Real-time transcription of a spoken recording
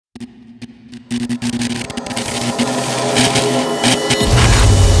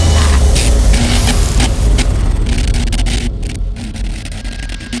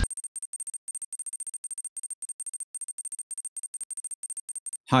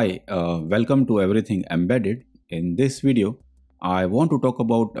Hi, welcome to Everything Embedded. In this video, I want to talk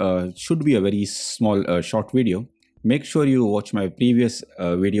about should be a very small short video. Make sure you watch my previous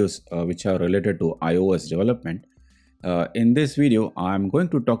videos which are related to iOS development. In this video, I'm going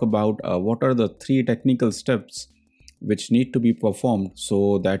to talk about what are the three technical steps which need to be performed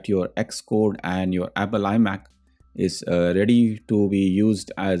so that your Xcode and your Apple iMac is ready to be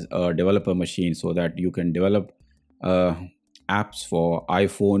used as a developer machine so that you can develop uh, apps for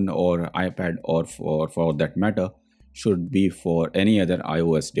iPhone or iPad or for that matter should be for any other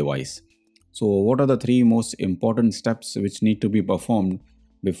iOS device. So what are the three most important steps which need to be performed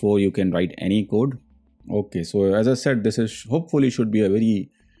before you can write any code? Okay, so as I said, this is hopefully should be a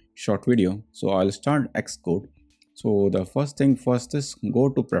very short video. So I'll start Xcode. So the first thing first is go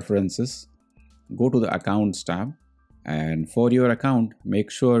to preferences, go to the accounts tab, and for your account,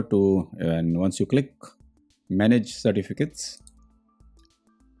 make sure to, and once you click manage certificates,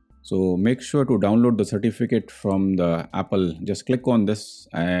 so make sure to download the certificate from the Apple. Just click on this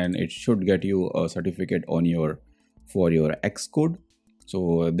and it should get you a certificate on your for your Xcode.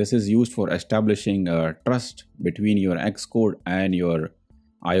 So this is used for establishing a trust between your Xcode and your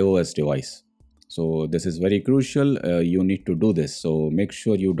iOS device. So this is very crucial. You need to do this. So make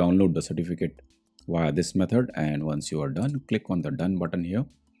sure you download the certificate via this method. And once you are done, click on the done button here.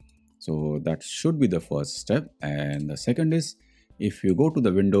 So that should be the first step. And the second is, if you go to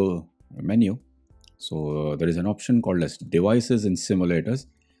the window menu, so there is an option called as devices and simulators.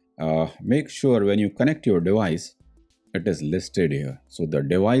 Make sure when you connect your device, it is listed here. So the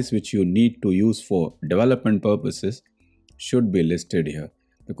device which you need to use for development purposes should be listed here,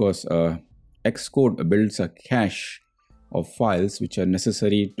 because Xcode builds a cache of files which are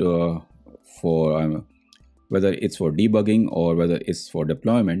necessary to, for whether it's for debugging or whether it's for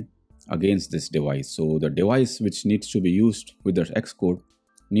deployment against this device. So the device which needs to be used with the Xcode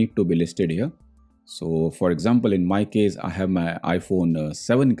need to be listed here. So for example, in my case, I have my iPhone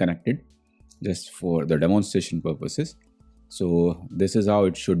 7 connected just for the demonstration purposes. So this is how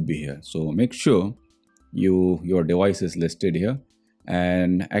it should be here. So make sure your device is listed here,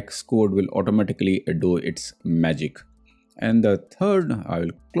 and Xcode will automatically do its magic. And the third, I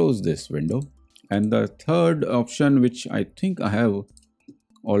will close this window. And the third option, which I think I have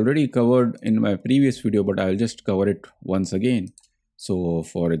already covered in my previous video, but I'll just cover it once again. So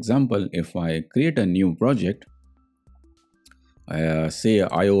for example, if I create a new project, say a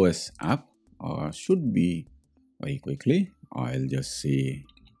iOS app, should be very quickly, I'll just say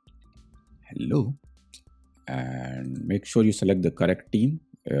hello and make sure you select the correct team.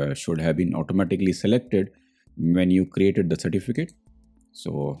 Should have been automatically selected when you created the certificate.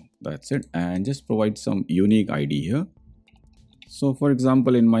 So that's it, and just provide some unique ID here. So for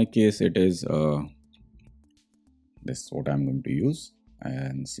example, in my case, it is this is what I'm going to use,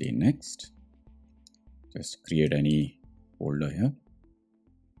 and say next. Just create any folder here.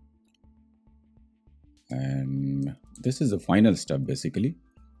 And this is the final step basically.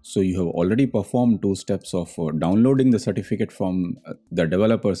 So you have already performed two steps of downloading the certificate from the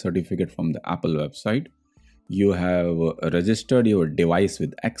developer certificate from the Apple website. You have registered your device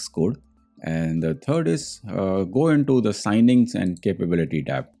with Xcode. And the third is go into the signings and capability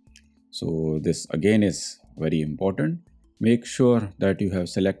tab. So this again is very important. Make sure that you have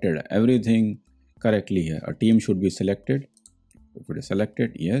selected everything correctly here. A team should be selected. If it is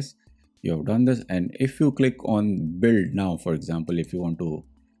selected, yes, you have done this. And if you click on build now, for example, if you want to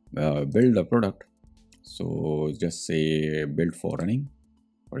build the product, so just say build for running,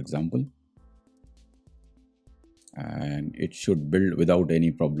 for example, and it should build without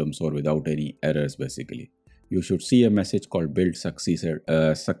any problems or without any errors. Basically, you should see a message called build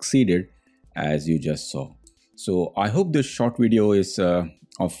succeeded as you just saw. So I hope this short video is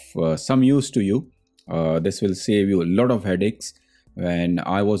of some use to you. This will save you a lot of headaches. When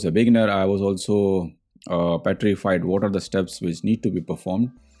I was a beginner, I was also petrified what are the steps which need to be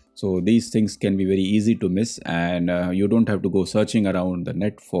performed. So these things can be very easy to miss, and you don't have to go searching around the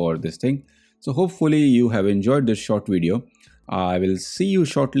net for this thing. So hopefully you have enjoyed this short video. I will see you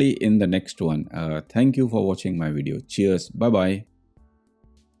shortly in the next one. Thank you for watching my video. Cheers. Bye-bye.